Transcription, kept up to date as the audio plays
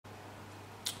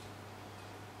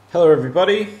Hello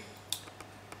everybody.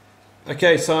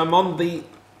 Okay, so I'm on the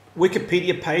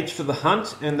Wikipedia page for The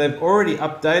Hunt and they've already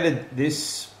updated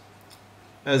this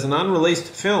as an unreleased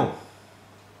film.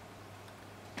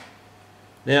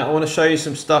 Now I want to show you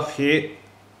some stuff here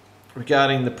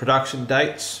regarding the production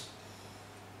dates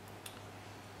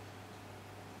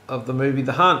of the movie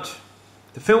The Hunt.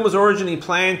 The film was originally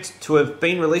planned to have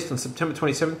been released on September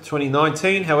 27,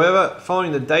 2019. However,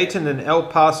 following the Dayton and El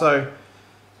Paso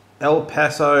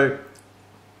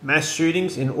mass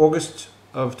shootings in August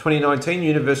of 2019,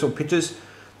 Universal Pictures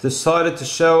decided to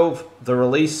shelve the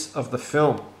release of the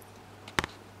film.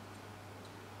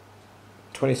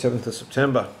 27th of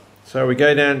September. So we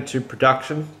go down to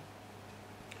production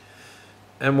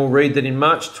and we'll read that in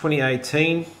March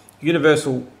 2018,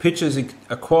 Universal Pictures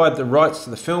acquired the rights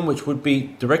to the film, which would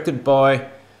be directed by,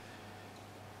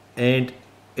 and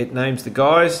it names the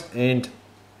guys, and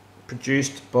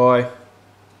produced by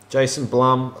Jason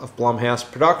Blum of Blumhouse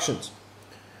Productions.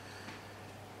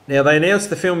 Now they announced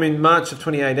the film in March of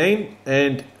 2018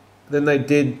 and then they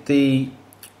did the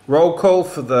roll call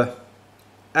for the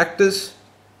actors,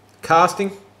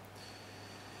 casting,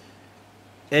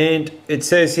 and it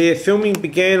says here filming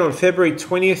began on February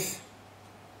 20th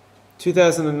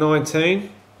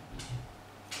 2019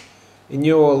 in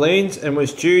New Orleans and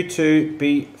was due to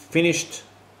be finished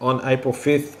on April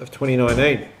 5th of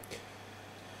 2019.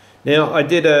 Now, I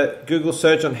did a Google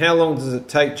search on how long does it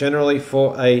take generally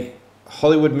for a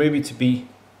Hollywood movie to be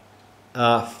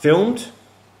filmed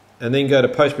and then go to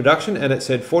post-production, and it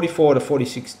said 44 to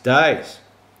 46 days,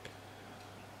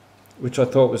 which I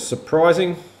thought was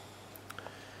surprising.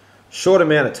 Short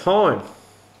amount of time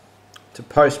to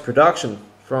post-production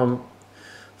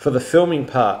for the filming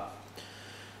part.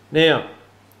 Now,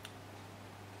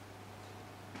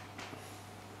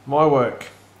 my work.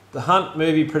 The Hunt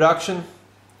movie production,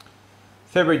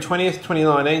 February 20th,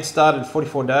 2019, started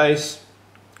 44 days.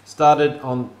 Started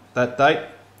on that date.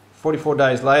 44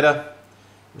 days later,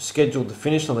 it was scheduled to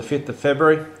finish on the 5th of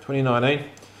February, 2019.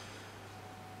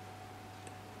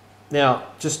 Now,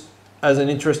 just as an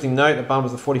interesting note, Obama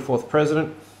was the 44th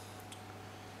president.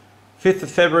 5th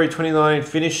of February, 2019,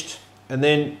 finished. And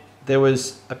then there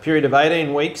was a period of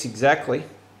 18 weeks exactly.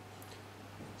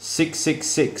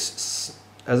 666,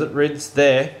 as it reads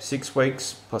there, 6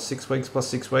 weeks plus 6 weeks plus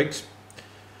 6 weeks.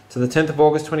 To the 10th of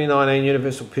August 2019,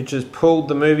 Universal Pictures pulled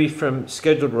the movie from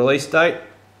scheduled release date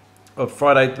of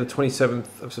Friday the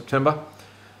 27th of September.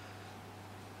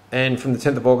 And from the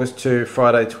 10th of August to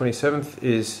Friday 27th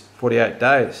is 48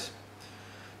 days.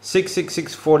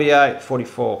 666, 48,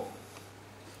 44.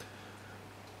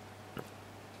 It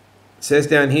says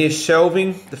down here,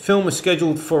 shelving. The film was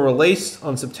scheduled for release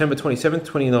on September 27th,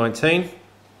 2019.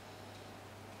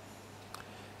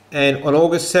 And on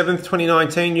August 7th,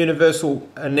 2019, Universal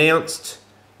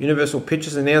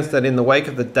Pictures announced that in the wake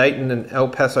of the Dayton and El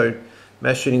Paso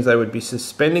mass shootings, they would be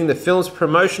suspending the film's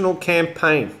promotional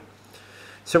campaign.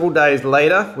 Several days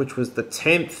later, which was the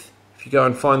 10th, if you go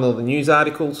and find all the news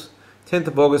articles, 10th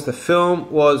of August, the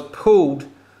film was pulled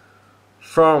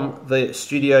from the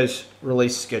studio's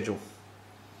release schedule.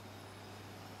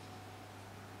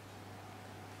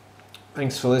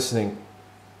 Thanks for listening.